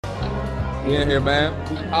We in here, man.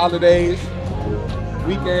 Holidays,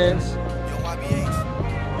 weekends,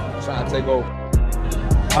 trying to take over.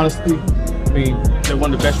 Honestly, I mean, they're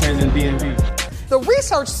one of the best friends in DMV. The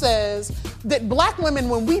research says that black women,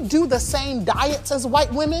 when we do the same diets as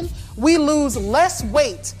white women, we lose less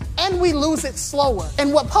weight and we lose it slower.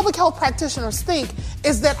 And what public health practitioners think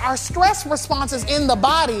is that our stress responses in the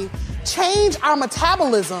body change our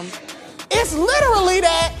metabolism. It's literally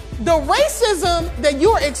that the racism that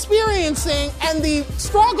you're experiencing and the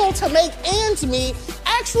struggle to make ends meet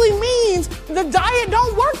actually means the diet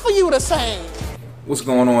don't work for you the same. What's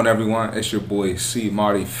going on, everyone? It's your boy C.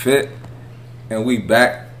 Marty Fit, and we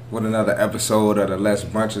back with another episode of the Less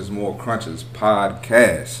Brunches, More Crunches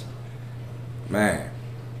podcast. Man,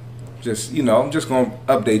 I'm just going to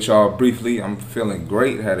update y'all briefly. I'm feeling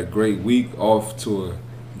great. Had a great week, off to a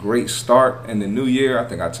great start in the new year. I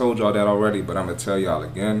think I told y'all that already, but I'm going to tell y'all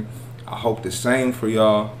again. I hope the same for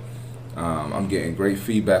y'all. I'm getting great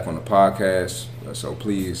feedback on the podcast, so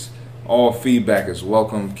please, all feedback is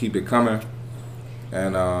welcome. Keep it coming.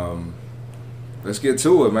 And let's get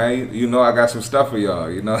to it, man. You know I got some stuff for y'all.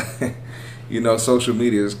 You know social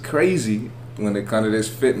media is crazy when it comes to this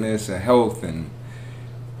fitness and health and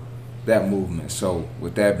that movement. So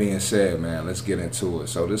with that being said, man, let's get into it.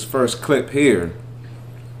 So this first clip here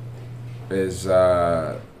is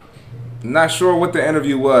not sure what the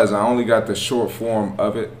interview was. I only got the short form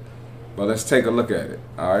of it, but let's take a look at it.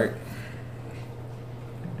 All right.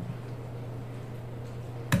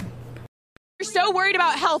 You're so worried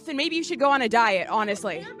about health, and maybe you should go on a diet,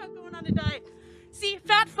 honestly. I care about going on a diet. See,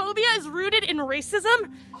 fat phobia is rooted in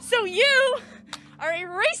racism, so you are a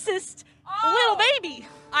racist little baby.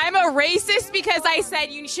 I'm a racist because I said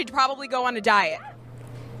you should probably go on a diet.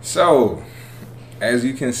 So, as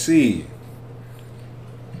you can see,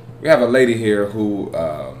 we have a lady here who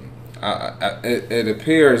it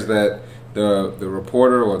appears that the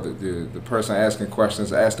reporter or the person asking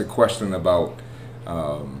questions asked a question about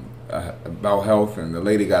health, and the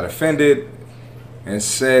lady got offended and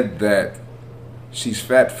said that she's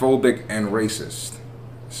fat phobic and racist.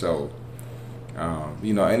 So,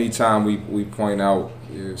 anytime we point out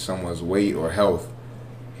someone's weight or health,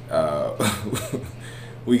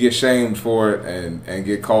 we get shamed for it and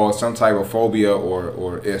get called some type of phobia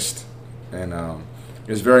or ist. And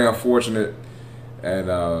it's very unfortunate.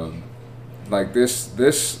 And like this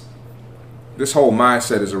whole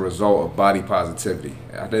mindset is a result of body positivity.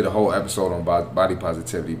 I did a whole episode on body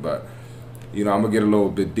positivity, but I'm gonna get a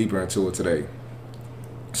little bit deeper into it today.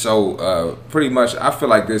 So pretty much, I feel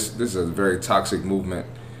like this is a very toxic movement,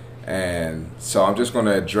 and so I'm just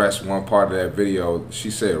gonna address one part of that video.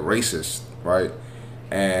 She said racist, right?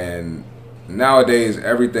 And nowadays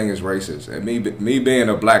everything is racist, and me being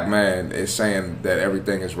a black man is saying that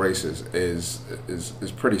everything is racist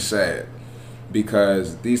is pretty sad.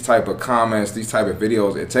 Because these type of comments, these type of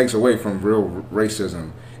videos, it takes away from real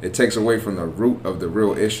racism. It takes away from the root of the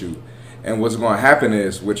real issue. And what's going to happen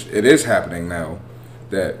is, which it is happening now,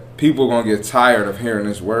 that people are going to get tired of hearing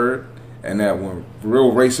this word, and that when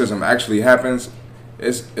real racism actually happens,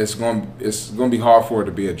 it's going to be hard for it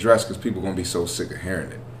to be addressed because people are going to be so sick of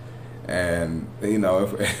hearing it. And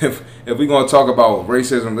if we're going to talk about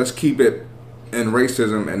racism, let's keep it in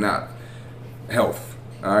racism and not health.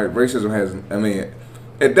 All right, racism has,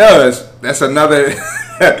 it does. That's another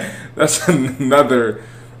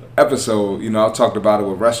episode. I talked about it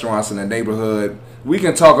with restaurants in the neighborhood. We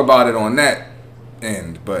can talk about it on that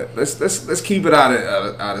end, but let's keep it out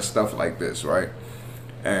of stuff like this, right?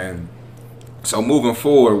 And so moving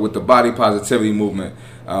forward with the body positivity movement,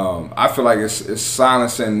 I feel like it's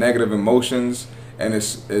silencing negative emotions, and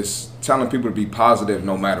it's telling people to be positive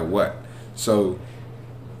no matter what. So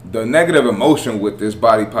the negative emotion with this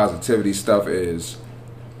body positivity stuff is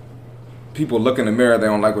people look in the mirror, they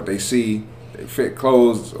don't like what they see. They fit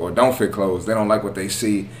clothes or don't fit clothes, they don't like what they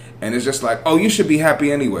see. And it's just like, oh, you should be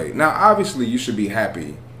happy anyway. Now, obviously, you should be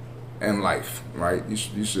happy in life, right?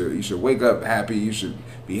 You should wake up happy. You should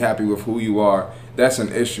be happy with who you are. That's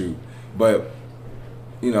an issue. But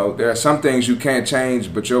there are some things you can't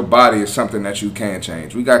change, but your body is something that you can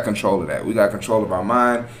change. We got control of that. We got control of our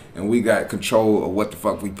mind, and we got control of what the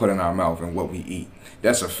fuck we put in our mouth and what we eat.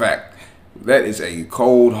 That's a fact. That is a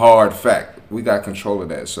cold, hard fact. We got control of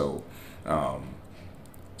that. So, I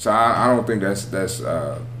don't think that's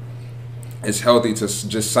it's healthy to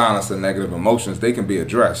just silence the negative emotions. They can be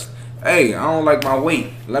addressed. Hey, I don't like my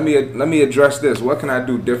weight. Let me address this. What can I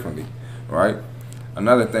do differently, right?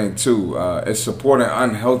 Another thing too is supporting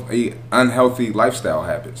unhealthy lifestyle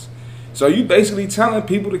habits. So you basically telling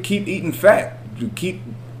people to keep eating fat, to keep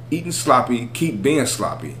eating sloppy, keep being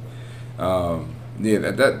sloppy.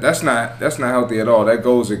 Yeah, that's not healthy at all. That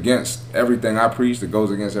goes against everything I preach. That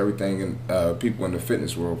goes against everything people in the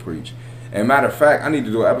fitness world preach. And matter of fact, I need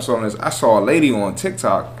to do an episode on this. I saw a lady on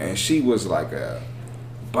TikTok, and she was like a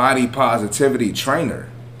body positivity trainer,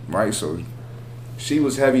 right? So she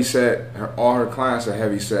was heavy set. All her clients are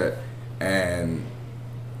heavy set, and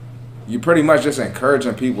you pretty much just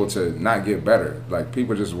encouraging people to not get better. Like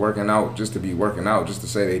people just working out just to be working out, just to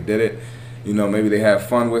say they did it. You know, maybe they have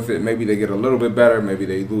fun with it. Maybe they get a little bit better. Maybe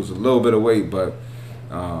they lose a little bit of weight, but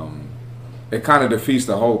it kind of defeats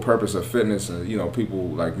the whole purpose of fitness. And you know, people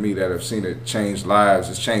like me that have seen it change lives,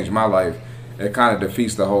 it's changed my life. It kind of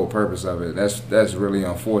defeats the whole purpose of it. That's really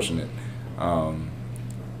unfortunate.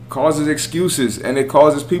 Causes excuses, and it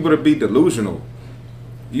causes people to be delusional.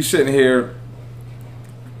 You sitting here,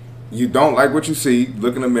 you don't like what you see,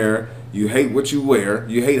 look in the mirror, you hate what you wear,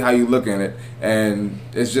 you hate how you look in it, and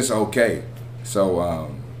it's just okay. So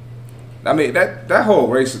I mean that whole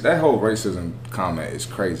racism comment is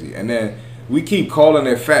crazy. And then we keep calling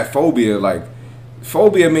it fat phobia. Like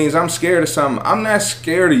phobia means I'm scared of something. I'm not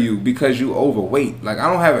scared of you because you overweight. Like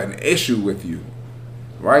I don't have an issue with you,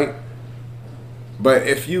 right? But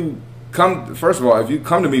if you come, first of all, if you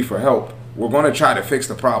come to me for help, we're going to try to fix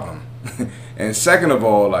the problem. And second of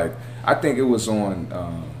all, like I think it was on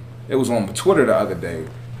Twitter the other day.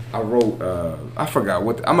 I wrote, I forgot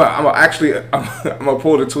what, I'm gonna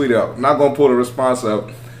pull the tweet up. I'm not gonna pull the response up,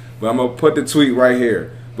 but I'm gonna put the tweet right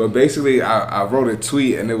here. But basically, I wrote a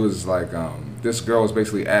tweet, and it was like, this girl was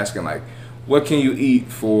basically asking like, what can you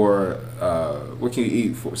eat for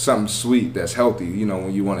something sweet that's healthy, you know,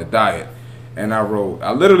 when you want to diet? And I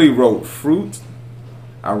literally wrote fruit.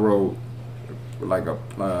 I wrote like a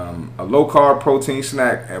low carb protein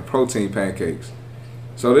snack and protein pancakes.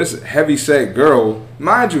 So this heavy set girl,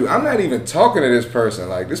 mind you, I'm not even talking to this person.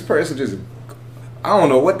 Like this person just, I don't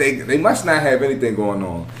know what they must not have anything going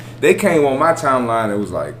on. They came on my timeline. It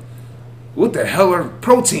was like, what the hell are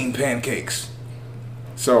protein pancakes?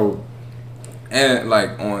 So, and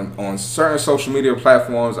like on certain social media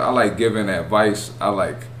platforms, I like giving advice. I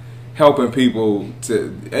like helping people.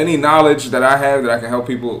 To any knowledge that I have that I can help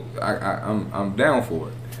people, I'm down for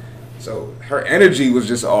it. So her energy was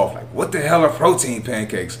just off. Like, what the hell are protein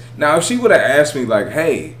pancakes? Now, if she would have asked me like,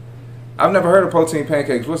 hey, I've never heard of protein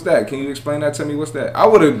pancakes. What's that? Can you explain that to me? What's that? I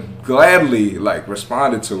would have gladly like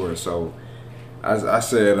responded to her. So I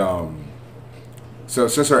said, so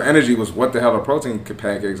since her energy was what the hell are protein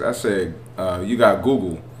pancakes, I said, you got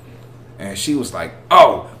Google. And she was like,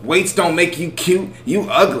 oh, weights don't make you cute. You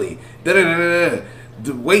ugly. Da-da-da-da-da.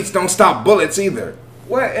 The weights don't stop bullets either.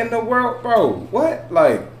 What in the world, bro? What?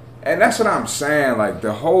 Like, and that's what I'm saying. Like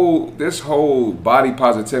this whole body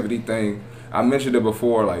positivity thing, I mentioned it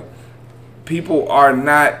before. Like, people are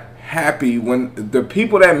not happy when the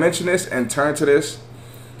people that mention this and turn to this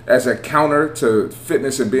as a counter to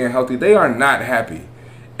fitness and being healthy, they are not happy.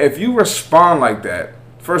 If you respond like that,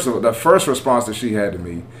 first of all, the first response that she had to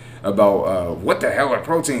me about what the hell are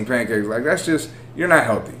protein pancakes, like that's just, you're not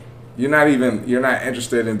healthy. You're not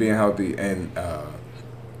interested in being healthy, and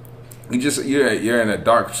you're in a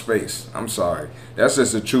dark space. I'm sorry. That's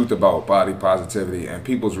just the truth about body positivity, and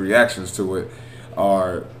people's reactions to it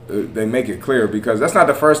are, they make it clear, because that's not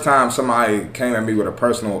the first time somebody came at me with a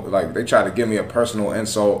personal, like they tried to give me a personal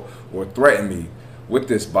insult or threaten me with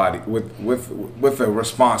this body, with a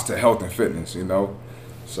response to health and fitness, you know.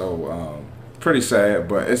 So pretty sad,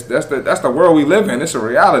 but that's the world we live in. It's a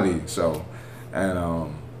reality. So,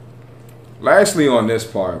 and lastly on this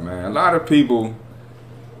part, man, a lot of people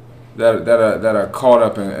that are caught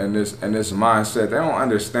up in this mindset, they don't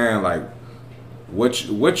understand like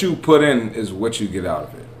what you put in is what you get out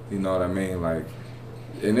of it. You know what I mean? Like,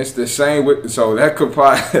 and it's the same with, so that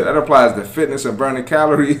applies to fitness and burning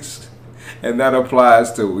calories, and that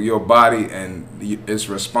applies to your body and its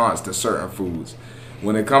response to certain foods.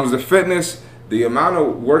 When it comes to fitness, the amount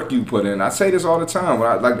of work you put in, I say this all the time.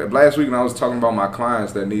 Like last week when I was talking about my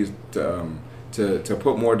clients that needs to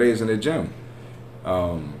put more days in the gym.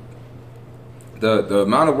 The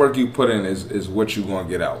amount of work you put in is what you're gonna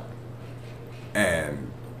get out. And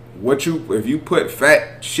if you put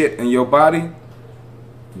fat shit in your body,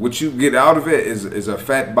 what you get out of it is a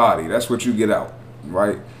fat body. That's what you get out,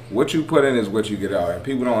 right? What you put in is what you get out, and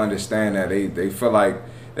people don't understand that. They feel like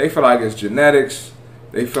it's genetics.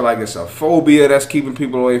 They feel like it's a phobia that's keeping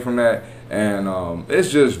people away from that, and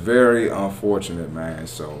it's just very unfortunate, man.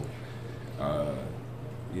 So,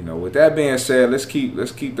 you know, with that being said, let's keep the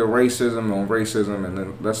racism on racism, and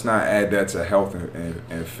then let's not add that to health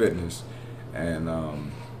and fitness.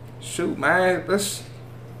 And shoot, man,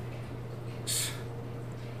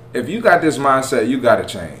 if you got this mindset, you got to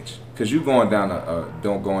change, because you going down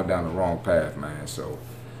the wrong path, man. So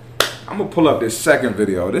I'm gonna pull up this second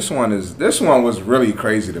video. This one was really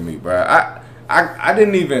crazy to me, bro. I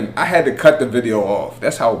didn't even, I had to cut the video off.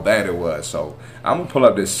 That's how bad it was. So I'm gonna pull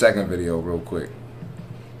up this second video real quick.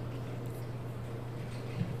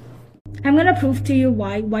 I'm gonna prove to you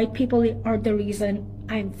why white people are the reason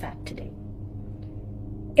I'm fat today.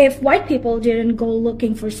 If white people didn't go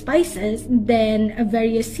looking for spices, then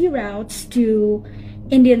various sea routes to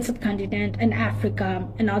Indian subcontinent and Africa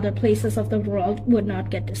and other places of the world would not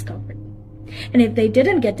get discovered. And if they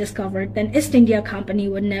didn't get discovered, then East India Company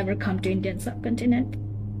would never come to Indian subcontinent.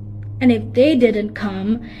 And if they didn't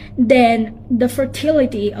come, then the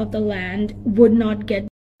fertility of the land would not get.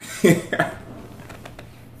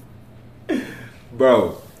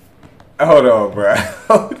 Bro, hold on, bro.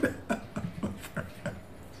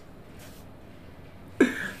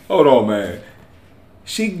 Hold on, man.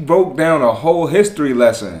 She broke down a whole history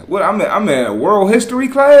lesson. What, I'm in a world history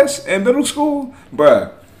class in middle school,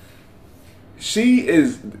 bruh. She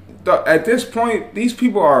is, at this point, these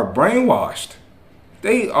people are brainwashed.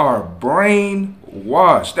 They are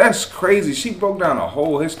brainwashed. That's crazy. She broke down a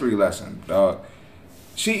whole history lesson, dog.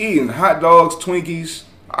 She eating hot dogs, Twinkies,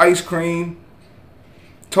 ice cream,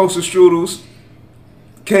 toasted strudels,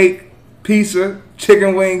 cake, pizza,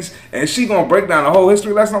 chicken wings, and she gonna break down a whole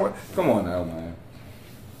history lesson? Come on now, man.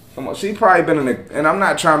 Come on. She probably been in a, and I'm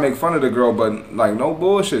not trying to make fun of the girl, but like, no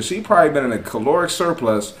bullshit. She probably been in a caloric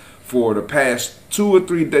surplus for the past 2 or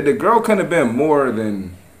 3 days. The girl couldn't have been more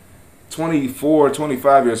than 24,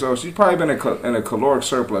 25 years old. She's probably been in a caloric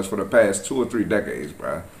surplus for the past 2 or 3 decades,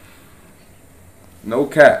 bro. No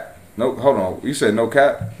cap. No, hold on. You said no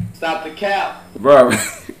cap? Stop the cap. Bro.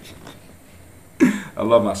 I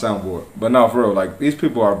love my soundboard. But no, for real, like, these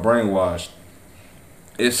people are brainwashed.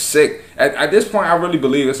 It's sick. At this point, I really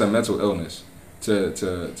believe it's a mental illness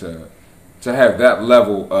to have that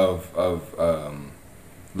level of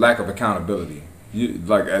lack of accountability.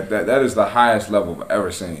 That is the highest level I've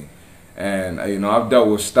ever seen. And you know, I've dealt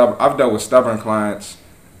with stubborn clients.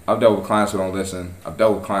 I've dealt with clients who don't listen. I've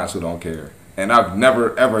dealt with clients who don't care. And I've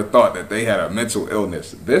never ever thought that they had a mental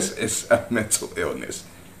illness. This is a mental illness.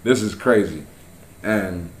 This is crazy.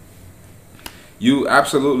 And you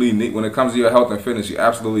absolutely need, when it comes to your health and fitness, you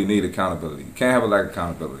absolutely need accountability. You can't have a lack of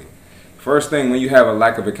accountability. First thing, when you have a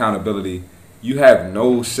lack of accountability, you have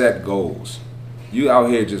no set goals. You out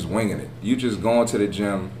here just winging it. You just going to the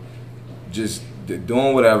gym, just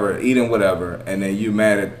doing whatever, eating whatever, and then you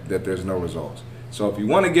mad that there's no results. So if you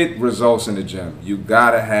want to get results in the gym, you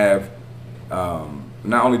gotta have,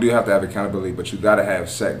 not only do you have to have accountability, but you gotta have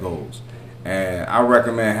set goals. And I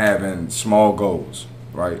recommend having small goals,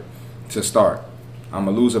 right, to start. I'm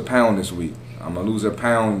gonna lose a pound this week. I'm gonna lose a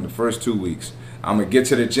pound the first 2 weeks. I'm gonna get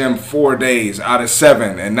to the gym 4 days out of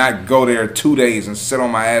 7 and not go there 2 days and sit on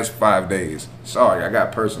my ass 5 days. Sorry, I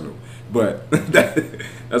got personal. But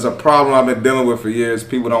that's a problem I've been dealing with for years.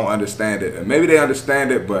 People don't understand it. And maybe they understand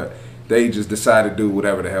it, but they just decide to do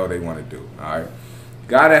whatever the hell they want to do. All right?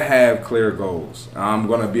 Gotta have clear goals. I'm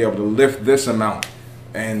gonna be able to lift this amount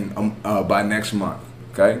and by next month,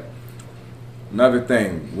 okay? Another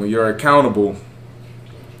thing, when you're accountable,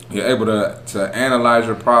 you're able to analyze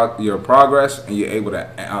your progress, and you're able to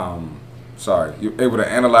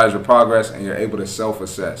analyze your progress, and you're able to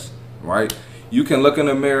self-assess, right? You can look in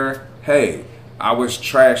the mirror. Hey, I was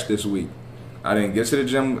trash this week. I didn't get to the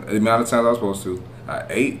gym the amount of times I was supposed to. I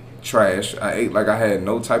ate trash. I ate like I had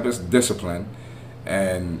no type of discipline.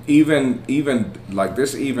 And even like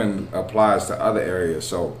this even applies to other areas.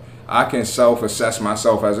 So I can self-assess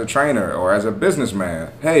myself as a trainer or as a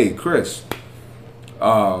businessman. Hey, Chris,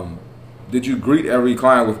 did you greet every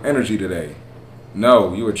client with energy today?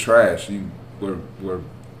 No, you were trash. You were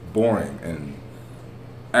boring and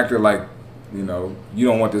acted like, you know, you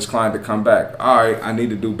don't want this client to come back. All right, I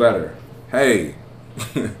need to do better. Hey,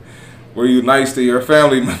 were you nice to your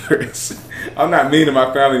family members? I'm not mean to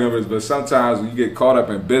my family members, but sometimes when you get caught up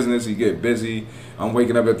in business, you get busy. I'm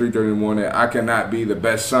waking up at 3:30 in the morning. I cannot be the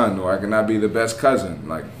best son, or I cannot be the best cousin.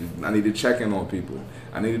 Like, I need to check in on people.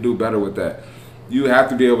 I need to do better with that. You have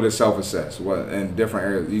to be able to self-assess in different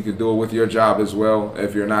areas. You can do it with your job as well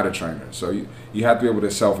if you're not a trainer. So you have to be able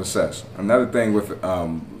to self-assess. Another thing with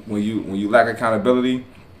when you lack accountability,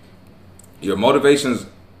 your motivation's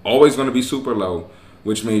always going to be super low,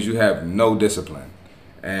 which means you have no discipline.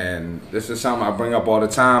 And this is something I bring up all the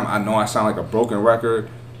time. I know I sound like a broken record,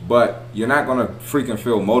 but you're not going to freaking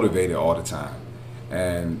feel motivated all the time.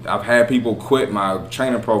 And I've had people quit my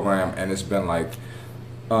training program, and it's been like,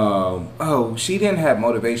 oh, she didn't have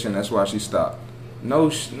motivation, that's why she stopped. No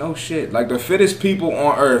shit. Like the fittest people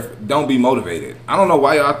on earth don't be motivated. I don't know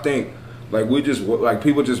why y'all think like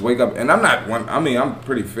people just wake up. And I'm not one. I mean, I'm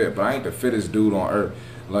pretty fit, but I ain't the fittest dude on earth.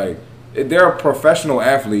 Like there are professional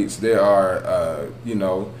athletes. There are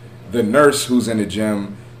the nurse who's in the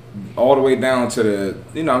gym, all the way down to the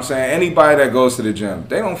what I'm saying, anybody that goes to the gym.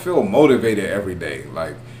 They don't feel motivated every day.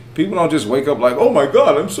 Like people don't just wake up like, oh my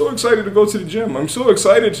God, I'm so excited to go to the gym. I'm so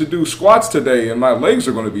excited to do squats today, and my legs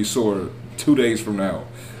are going to be sore 2 days from now.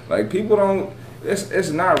 Like people don't. It's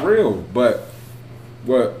not real. But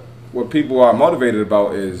what people are motivated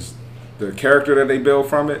about is the character that they build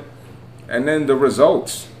from it, and then the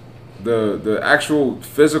results, the actual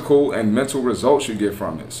physical and mental results you get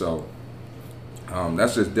from it. So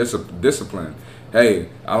that's just discipline. Hey,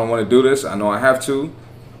 I don't want to do this. I know I have to.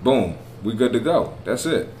 Boom, we good to go. That's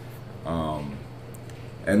it.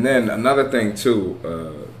 And then another thing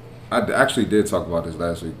too, I actually did talk about this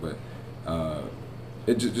last week, but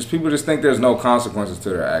it just people just think there's no consequences to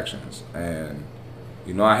their actions. And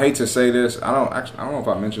I hate to say this. I don't know if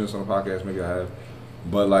I mentioned this on the podcast. Maybe I have,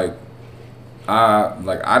 but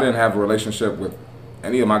I didn't have a relationship with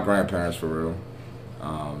any of my grandparents for real.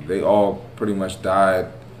 They all pretty much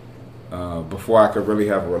died before I could really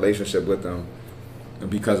have a relationship with them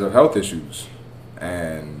because of health issues.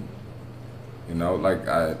 And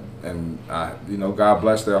God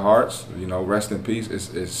bless their hearts. Rest in peace.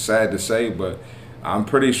 It's sad to say, but I'm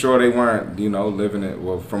pretty sure they weren't, living it.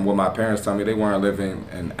 Well, from what my parents tell me, they weren't living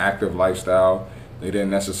an active lifestyle. They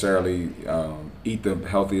didn't necessarily eat the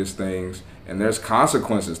healthiest things, and there's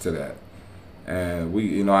consequences to that.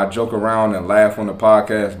 And I joke around and laugh on the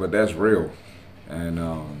podcast, but that's real. And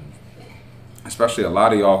especially a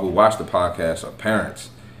lot of y'all who watch the podcast are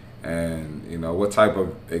parents. And what type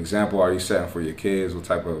of example are you setting for your kids? What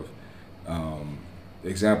type of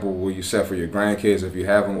example will you set for your grandkids if you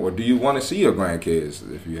have them, or do you want to see your grandkids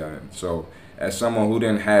if you haven't? So, as someone who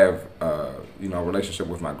didn't have a relationship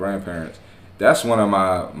with my grandparents, that's one of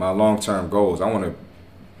my long-term goals. I want to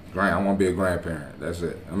be a grandparent. That's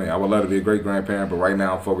it. I mean, I would love to be a great grandparent, but right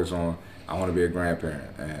now I'm focused on I want to be a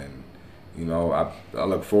grandparent, and I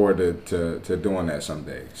look forward to doing that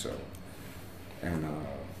someday. So, and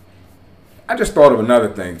I just thought of another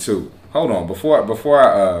thing too. Hold on, before I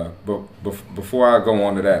go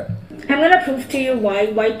on to that, I'm gonna prove to you why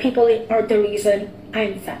white people are the reason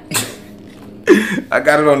I'm fat. I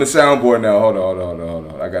got it on the soundboard now. Hold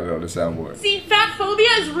on. I got it on the soundboard. See, fat phobia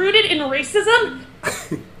is rooted in racism.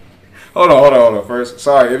 Hold on. First,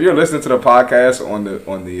 sorry if you're listening to the podcast on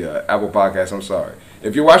the Apple Podcast. I'm sorry.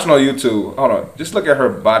 If you're watching on YouTube, hold on. Just look at her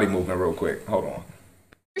body movement real quick. Hold on.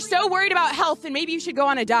 You're so worried about health, and maybe you should go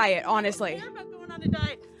on a diet. Honestly. I'm not going on a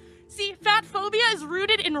diet. See, fat phobia is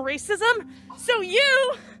rooted in racism, so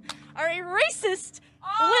you are a racist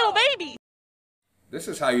little baby. This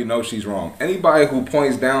is how you know she's wrong. Anybody who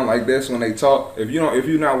points down like this when they talk, if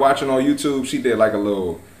you're not watching on YouTube, she did like a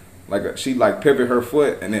little, she pivot her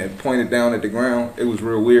foot and then pointed down at the ground. It was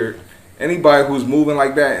real weird. Anybody who's moving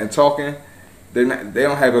like that and talking, they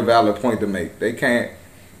don't have a valid point to make. They can't.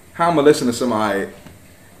 How am I listening to somebody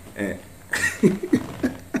and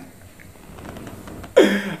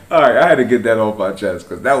all right, I had to get that off my chest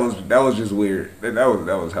because that was just weird. That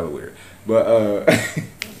was hella weird. But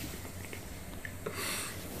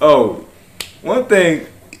oh, one thing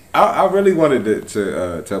I really wanted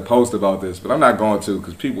to post about this, but I'm not going to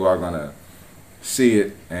because people are gonna see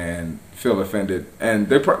it and feel offended. And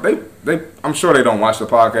they I'm sure they don't watch the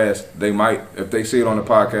podcast. They might if they see it on the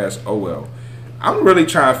podcast. Oh well. I'm really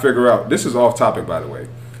trying to figure out. This is off topic, by the way,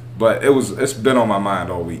 but it's been on my mind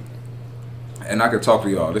all week. And I could talk to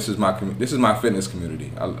y'all. This is my fitness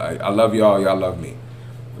community. I love y'all. Y'all love me.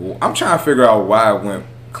 I'm trying to figure out why when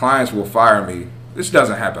clients will fire me. This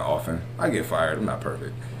doesn't happen often. I get fired. I'm not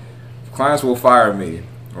perfect. Clients will fire me,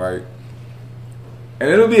 right? And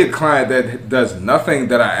it'll be a client that does nothing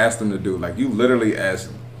that I asked them to do. Like you literally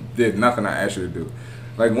did nothing I asked you to do.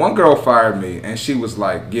 Like one girl fired me and she was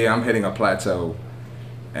like, "Yeah, I'm hitting a plateau,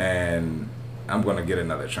 and I'm going to get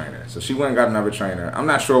another trainer." So she went and got another trainer. I'm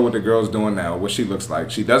not sure what the girl's doing now, what she looks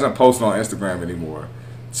like. She doesn't post on Instagram anymore.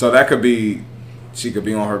 So that could be, she could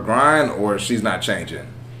be on her grind or she's not changing.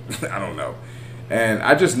 I don't know. And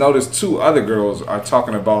I just noticed 2 other girls are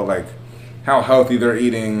talking about like how healthy they're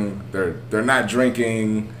eating. They're not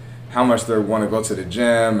drinking, how much they want to go to the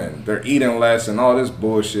gym, and they're eating less and all this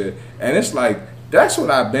bullshit. And it's like, that's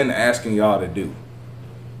what I've been asking y'all to do.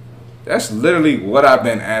 That's literally what I've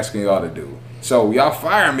been asking y'all to do. So y'all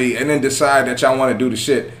fire me and then decide that y'all want to do the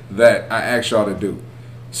shit that I asked y'all to do.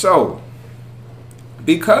 So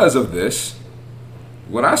because of this,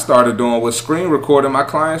 what I started doing was screen recording my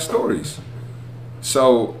client stories.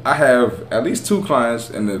 So I have at least 2 clients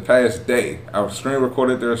in the past day. I've screen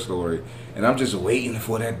recorded their story, and I'm just waiting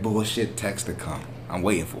for that bullshit text to come. I'm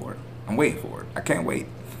waiting for it. I'm waiting for it. I can't wait.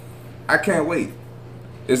 I can't wait.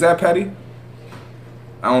 Is that petty?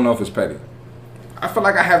 I don't know if it's petty. I feel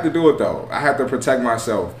like I have to do it though. I have to protect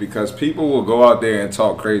myself because people will go out there and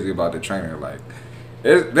talk crazy about the trainer.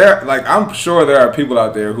 I'm sure there are people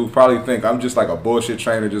out there who probably think I'm just like a bullshit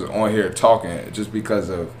trainer just on here talking just because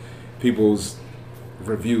of people's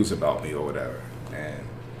reviews about me or whatever. And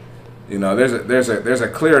you know, there's a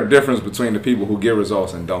clear difference between the people who get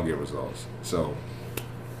results and don't get results. So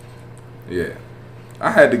yeah, I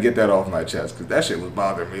had to get that off my chest because that shit was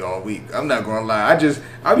bothering me all week. I'm not gonna lie. I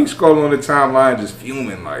be scrolling on the timeline just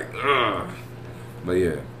fuming like, ugh. But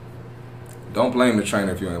yeah, don't blame the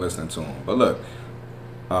trainer if you ain't listening to him. But look,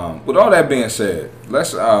 with all that being said,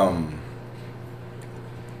 let's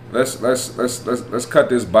cut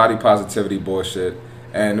this body positivity bullshit.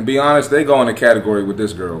 And to be honest, they go in the category with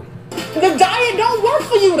this girl. The diet don't work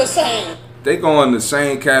for you the same. They go in the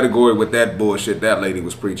same category with that bullshit that lady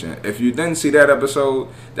was preaching. If you didn't see that episode,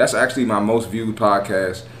 that's actually my most viewed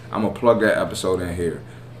podcast. I'm gonna plug that episode in here.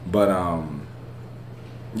 But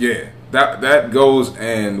yeah, that goes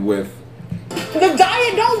in with. The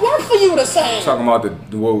diet don't work for you the same. Talking about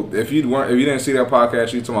if you didn't see that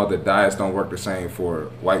podcast, you talking about the diets don't work the same for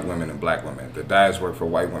white women and black women. The diets work for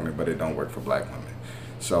white women, but it don't work for black women.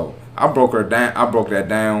 So I broke that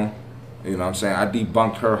down. You know what I'm saying? I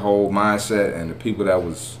debunked her whole mindset and the people that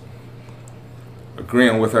was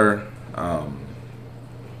agreeing with her.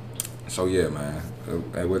 So yeah, man.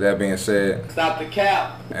 And with that being said, Stop the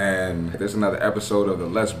cap. And there's another episode of the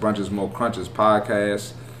Less Brunches More Crunches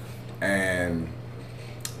podcast. And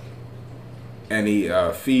any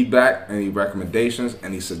feedback, any recommendations,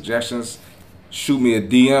 any suggestions, shoot me a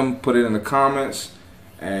DM, put it in the comments,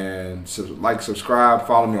 and subscribe,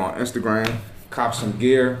 follow me on Instagram, cop some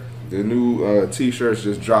gear. The new t-shirts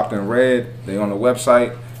just dropped in red. They on the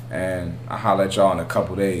website, and I'll holler at y'all in a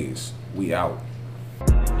couple days. We out.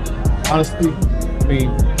 Honestly, I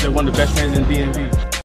mean, they're one of the best trainers in DMV.